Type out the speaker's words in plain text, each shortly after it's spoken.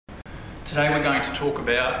Today we're going to talk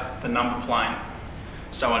about the number plane.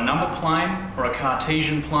 So a number plane, or a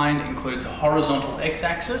Cartesian plane, includes a horizontal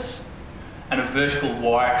x-axis and a vertical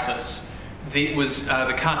y-axis.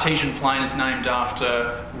 The Cartesian plane is named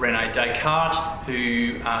after René Descartes,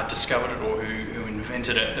 who discovered it, or who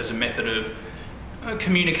invented it as a method of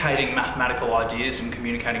communicating mathematical ideas and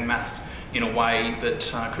communicating maths in a way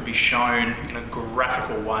that could be shown in a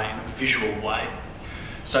graphical way, in a visual way.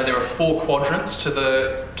 So there are four quadrants to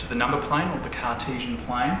the number plane, or the Cartesian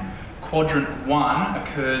plane. Quadrant 1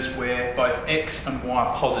 occurs where both x and y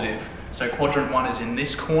are positive. So quadrant 1 is in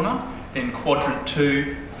this corner, then quadrant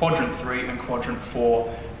 2, quadrant 3 and quadrant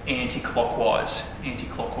 4 anti-clockwise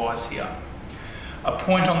here. A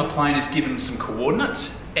point on the plane is given some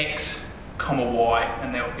coordinates, x, y,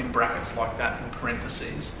 and they're in brackets like that in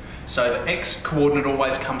parentheses. So the x coordinate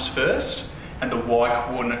always comes first and the y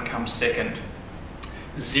coordinate comes second.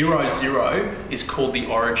 0, 0 is called the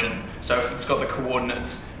origin. So if it's got the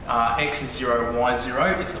coordinates x is 0, y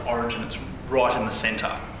 0, it's the origin. It's right in the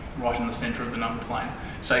centre of the number plane.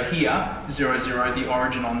 So here, 0, 0, the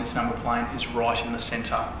origin on this number plane is right in the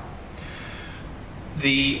centre.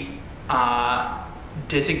 The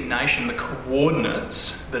designation, the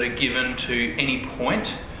coordinates that are given to any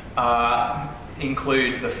point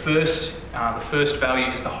include the first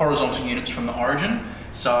value is the horizontal units from the origin.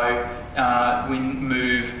 So we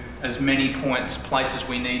move as many places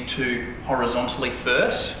we need to horizontally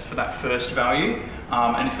first for that first value,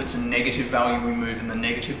 and if it's a negative value, we move in the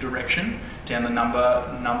negative direction down the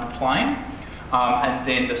number plane. And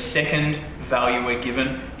then the second value we're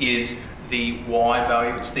given is the y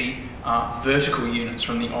value. It's the vertical units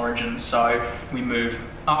from the origin. So we move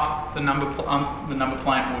up the number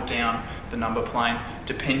plane or down the number plane,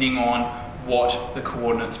 depending on what the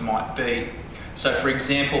coordinates might be. So for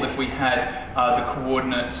example, if we had the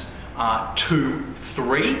coordinates 2,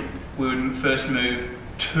 3, we would first move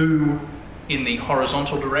 2 in the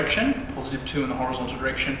horizontal direction, positive 2 in the horizontal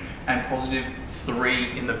direction, and positive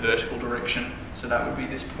 3 in the vertical direction. So that would be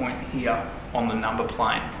this point here on the number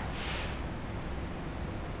plane.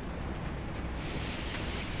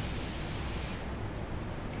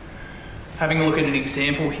 Having a look at an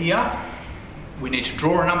example here, we need to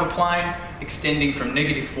draw a number plane extending from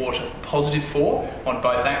 -4 to +4 on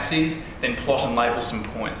both axes, then plot and label some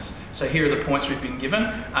points. So here are the points we've been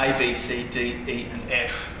given: A, B, C, D, E and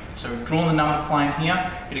F. So we've drawn the number plane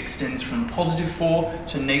here. It extends from +4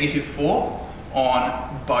 to -4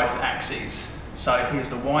 on both axes. So here's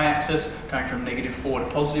the y-axis going from -4 to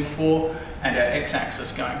 +4, and our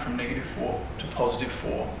x-axis going from -4 to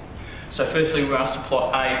 +4. So firstly we're asked to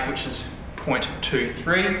plot A, which is point 2,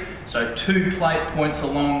 3. So 2 plate points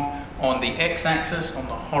along on the x-axis, on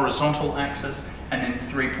the horizontal axis, and then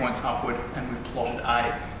 3 points upward, and we've plotted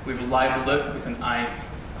A. We've labelled it with an A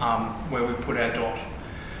where we put our dot.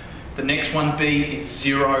 The next one, B, is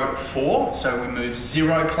 0, 4. So we move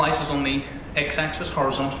 0 places on the x-axis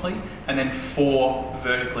horizontally, and then 4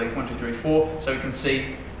 vertically, 1, 2, 3, 4. So we can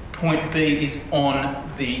see point B is on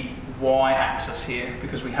the y-axis here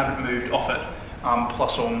because we haven't moved off it.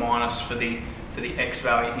 Plus or minus for the x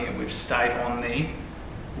value here. We've stayed on the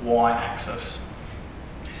y-axis.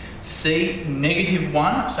 C,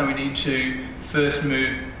 -1, so we need to first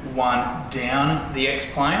move 1 down the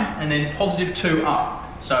x-plane and then +2 up.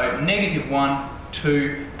 So -1,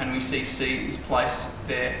 2, and we see C is placed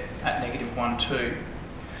there at -1, 2.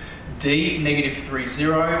 D, -3,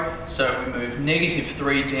 0, so we move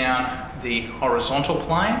 -3 down the horizontal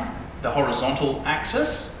plane, the horizontal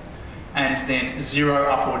axis, and then 0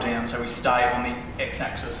 up or down, so we stay on the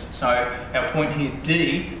x-axis. So our point here,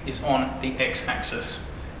 D, is on the x-axis.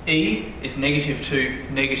 E is -2,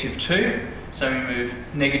 -2, so we move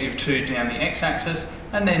 -2 down the x-axis,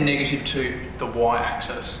 and then -2 the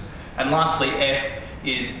y-axis. And lastly, F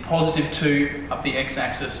is +2 up the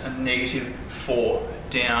x-axis and -4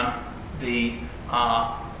 down the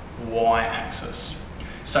y-axis.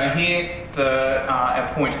 So here, our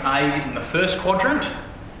point A is in the first quadrant,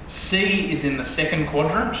 C is in the second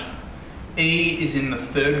quadrant, E is in the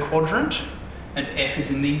third quadrant, and F is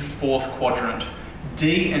in the fourth quadrant.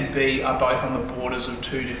 D and B are both on the borders of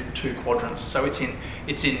two quadrants, so it's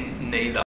in neither.